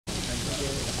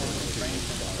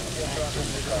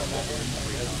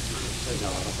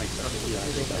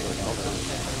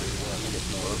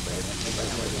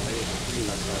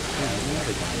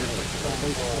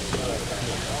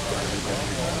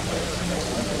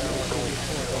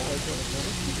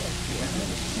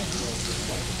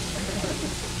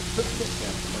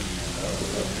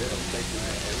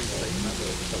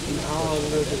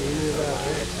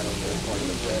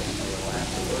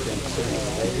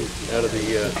Out of the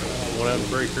one out in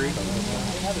Prairie Creek?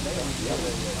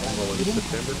 Well, in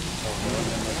September?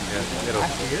 Yeah, got a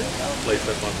place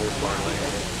up on Horse Barn Lane.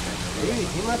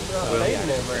 He must have stayed in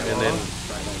there very long. And then,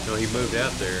 no, he moved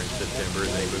out there in September,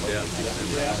 and then he moved out in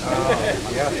December. Yeah,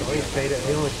 so he only stayed out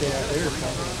there or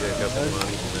something. Yeah, got some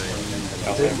money tonight.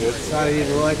 Decided he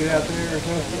didn't like it out there or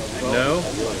something? No,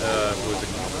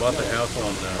 bought the house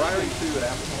on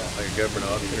like a government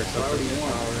auction or something,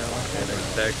 and there's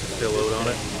taxes still owed on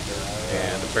it.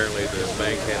 And apparently the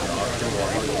bank had an auction while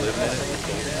he was living in it,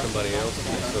 somebody else,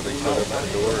 and so they showed up at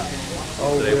the door.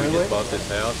 Today we just bought this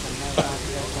house.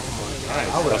 I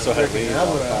would have took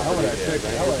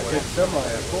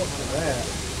somebody a quote for that.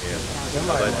 Yeah.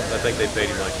 I think they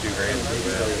paid him like $2,000 for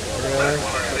that.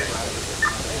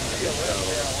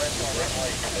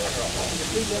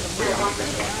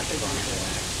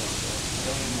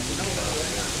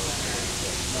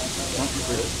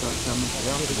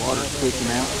 The water's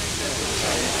squeaking out.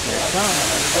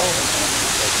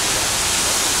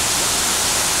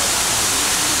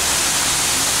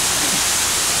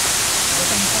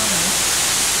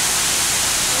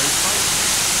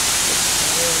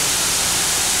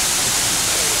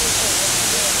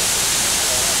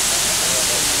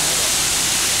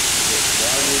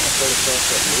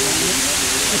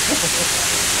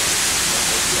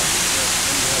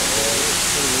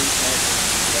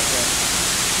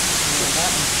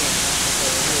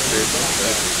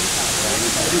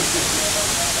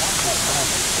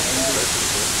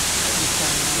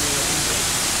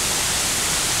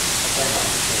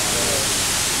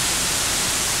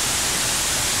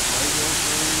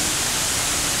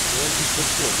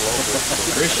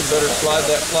 Christian better slide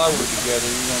that plywood together.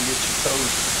 You're gonna get your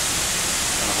toes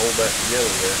kind of hold that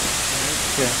together there.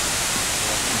 Yeah.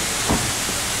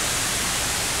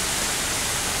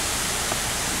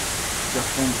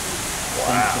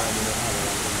 Wow.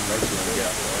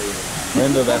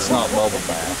 Linda, that's not bubble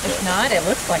bath. It's not. It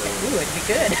looks like it would be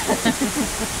good.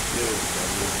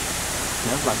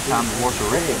 Smells like time to wash a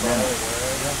rig, doesn't it?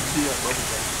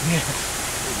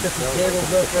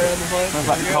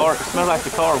 Smells like the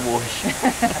car wash.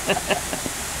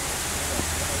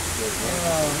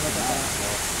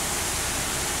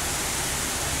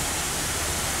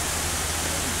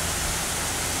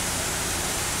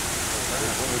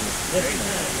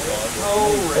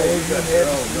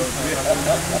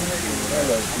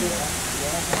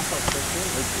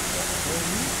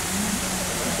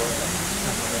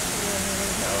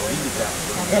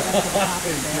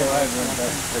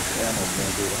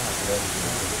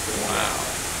 Wow.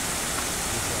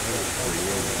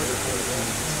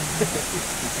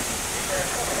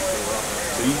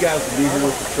 So you guys will be here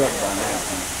with the truck by now,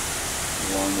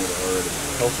 huh? Along with the herd.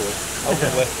 Hopefully.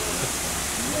 Hopefully.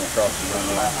 Across the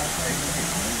runway.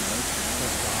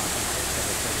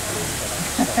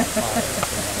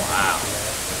 Wow.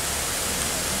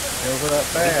 Over that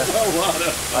fast. A lot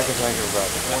of. I can think of about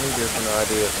 20 different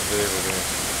ideas to do with this.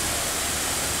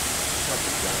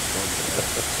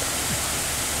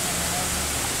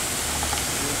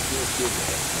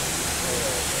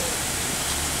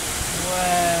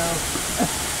 Wow.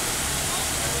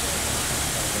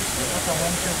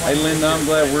 Hey Linda, I'm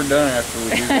glad we're done after we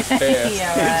do this test.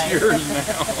 Yeah, right. It's yours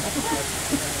now.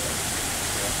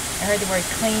 I heard the word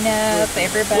clean up,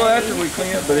 everybody. Well, after we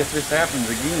clean up, but if this happens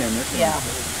again, this Yeah.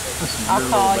 I'll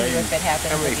call you if it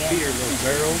happens again. How many feet are those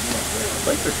barrels? I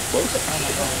think they're supposed to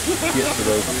get to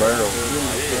those barrels. 2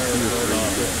 or 3.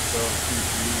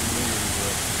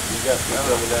 You got to be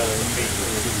coming out of the feet.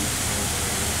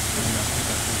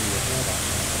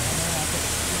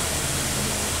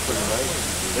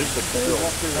 There's the barrel.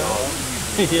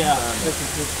 Yeah.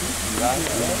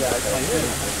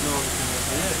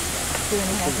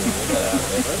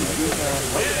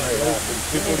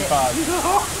 2.5.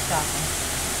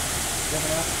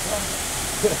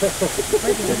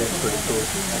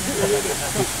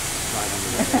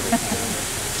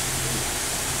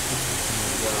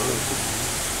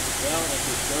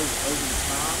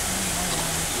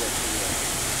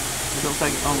 It don't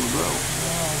take long to blow.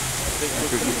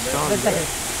 After it gets started. Looks like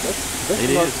it's This is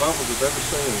the most bubbles I've ever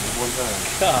seen at one time.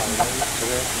 God.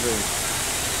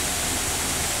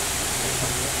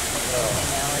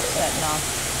 now it's shutting off.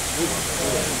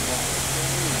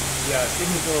 Yeah, it can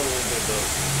go a little bit though.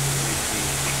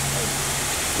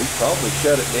 We probably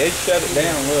shut it. They shut it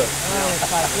down. Look. Oh,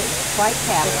 it's like it's quite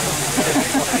capped.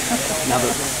 Now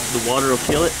the water will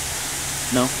kill it?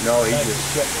 No? No, they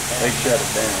shut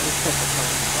it down.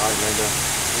 All right, Linda.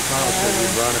 We promised that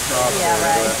we'd run across Yeah, there.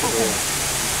 right. After this.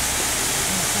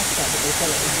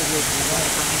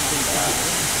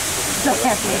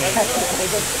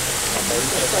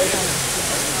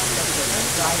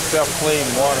 Self-clean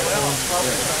water.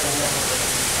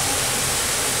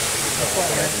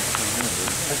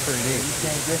 That's pretty neat.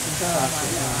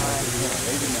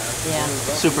 Yeah.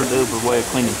 Super duper way of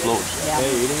cleaning floors. Yeah.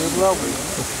 Eating is lovely.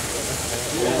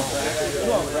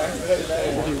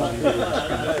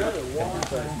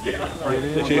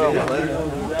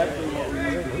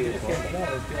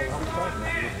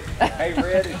 Hey,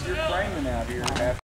 Red, it's your framing out here.